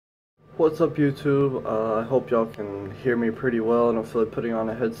What's up, YouTube? I hope y'all can hear me pretty well. I don't feel like putting on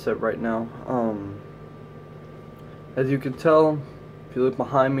a headset right now. As you can tell, if you look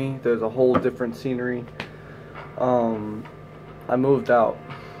behind me, there's a whole different scenery. I moved out.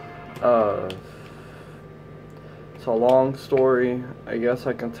 Uh, it's a long story. I guess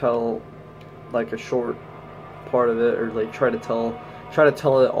I can tell like a short part of it, or like try to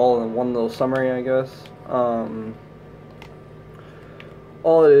tell it all in one little summary, I guess.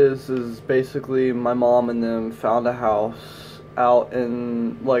 All it is basically my mom and them found a house out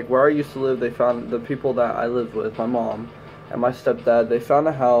in, like, where I used to live. They found, the people that I lived with, my mom and my stepdad, they found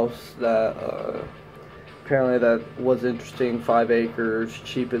a house that apparently that was interesting, 5 acres,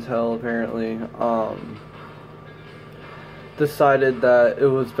 cheap as hell apparently. Decided that it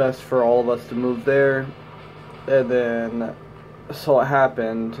was best for all of us to move there, and then so it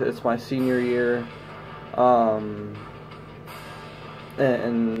happened. It's my senior year.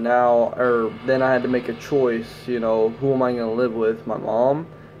 And now, or then I had to make a choice, you know, who am I going to live with? My mom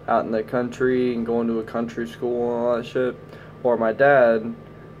out in the country and going to a country school and all that shit, or my dad,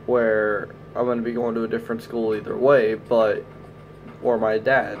 where I'm going to be going to a different school either way, or my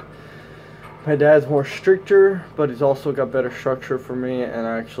dad. My dad's more stricter, but he's also got better structure for me, and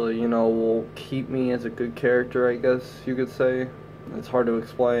actually, you know, will keep me as a good character, I guess you could say. It's hard to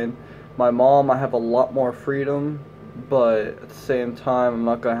explain. My mom, I have a lot more freedom, but at the same time, I'm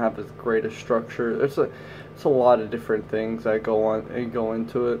not gonna have as great a structure. It's a lot of different things that go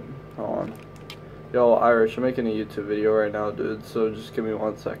into it. Hold on. Yo, Irish, I'm making a YouTube video right now, dude. So just give me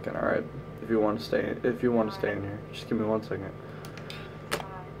 1 second, all right? If you want to stay in here, just give me 1 second.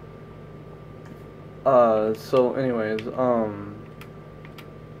 So anyways,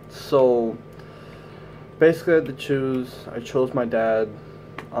 so basically I had to choose. I chose my dad.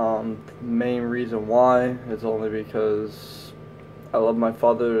 Main reason why is only because I love my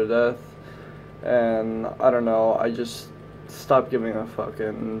father to death, and I don't know, I just stopped giving a fuck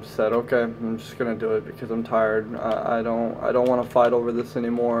and said, okay, I'm just gonna do it because I'm tired. I don't want to fight over this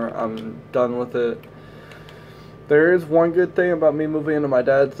anymore. I'm done with it. There is one good thing about me moving into my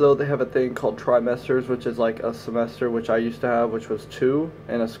dad's, though. They have a thing called trimesters, which is like a semester, which I used to have, which was 2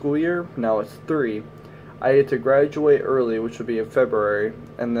 in a school year. Now it's 3. I get to graduate early, which would be in February,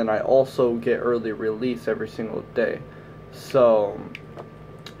 and then I also get early release every single day. So,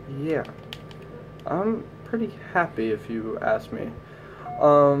 yeah, I'm pretty happy if you ask me.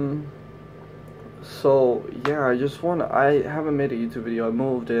 So yeah, I haven't made a YouTube video. I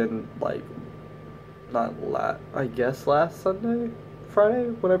moved in like I guess last Sunday,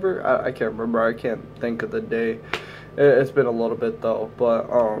 Friday, whatever. I can't remember. I can't think of the day. It's been a little bit though, but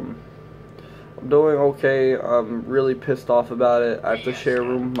I'm doing okay. I'm really pissed off about it. I have to share a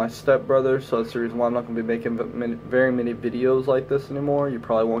room with my stepbrother, so that's the reason why I'm not going to be making very many videos like this anymore. You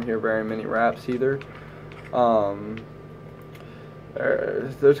probably won't hear very many raps either.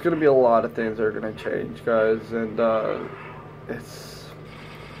 There's going to be a lot of things that are going to change, guys, and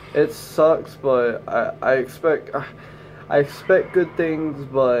it sucks, but I expect good things,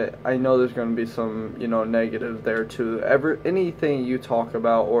 but I know there's going to be some, you know, negatives there too. Anything you talk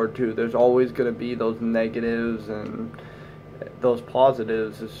about or do, there's always going to be those negatives and those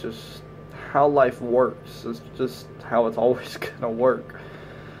positives. It's just how life works. It's just how it's always going to work.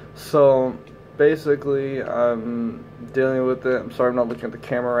 So basically, I'm dealing with it. I'm sorry I'm not looking at the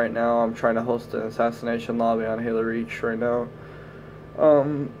camera right now. I'm trying to host an assassination lobby on Halo Reach right now.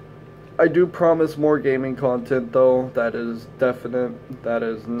 I do promise more gaming content, though. That is definite. That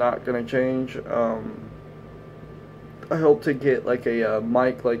is not going to change. I hope to get like a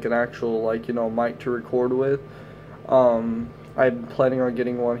mic, like an actual, like, you know, mic to record with. I'm planning on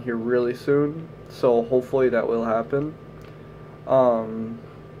getting one here really soon, so hopefully that will happen.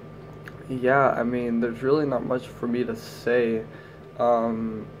 Yeah, I mean, there's really not much for me to say.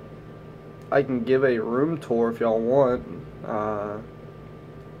 I can give a room tour if y'all want.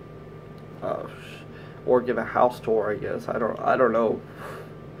 Or give a house tour, I guess. I don't know.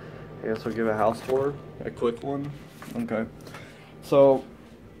 I guess I'll give a house tour, a quick one. Okay. So,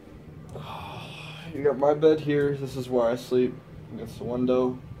 you got my bed here. This is where I sleep. Against the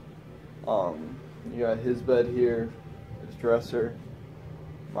window. You got his bed here, his dresser,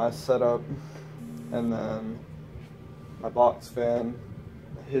 my setup, and then my box fan,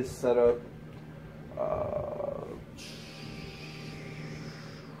 his setup.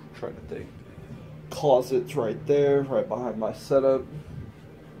 Trying to think. Closet's right there, right behind my setup.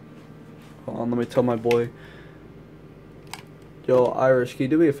 Hold on, let me tell my boy. Yo, Irish, can you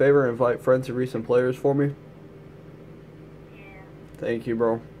do me a favor and invite friends and recent players for me? Yeah. Thank you,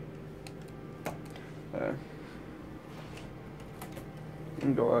 bro.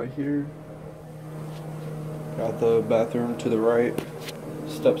 And go out here. Got the bathroom to the right,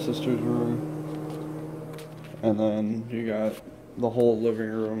 stepsister's room, and then you got the whole living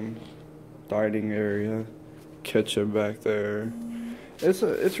room, dining area, kitchen back there. It's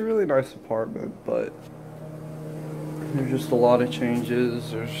a really nice apartment, but there's just a lot of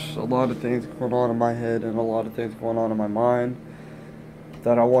changes. There's a lot of things going on in my head and a lot of things going on in my mind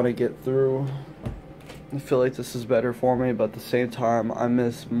that I want to get through. I feel like this is better for me, but at the same time, I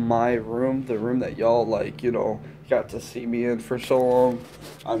miss my room, the room that y'all, like, you know, got to see me in for so long.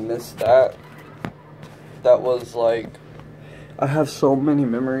 I miss that. That was, like, I have so many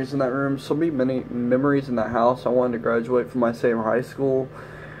memories in that room, so many memories in that house. I wanted to graduate from my same high school.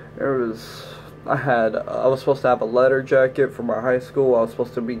 I was supposed to have a letter jacket from my high school. I was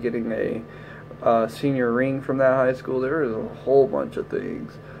supposed to be getting a senior ring from that high school. There was a whole bunch of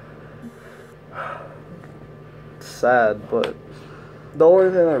things. Sad, but the only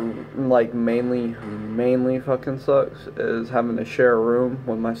thing that like mainly fucking sucks is having to share a room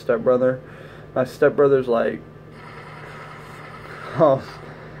with my stepbrother. My stepbrother's like, oh,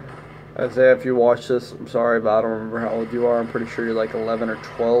 Isaiah, if you watch this, I'm sorry, but I don't remember how old you are. I'm pretty sure you're like 11 or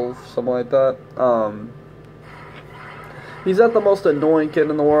 12, something like that. He's not the most annoying kid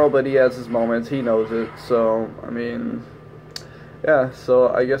in the world, but he has his moments. He knows it. So, I mean, yeah, so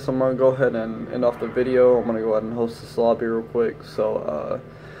I guess I'm going to go ahead and end off the video. I'm going to go ahead and host this lobby real quick. So,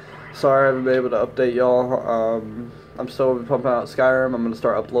 sorry I haven't been able to update y'all. I'm still pumping out Skyrim. I'm going to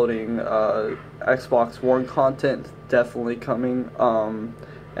start uploading Xbox One content. Definitely coming.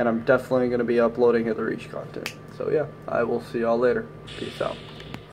 And I'm definitely going to be uploading Hit the Reach content. So, yeah, I will see y'all later. Peace out.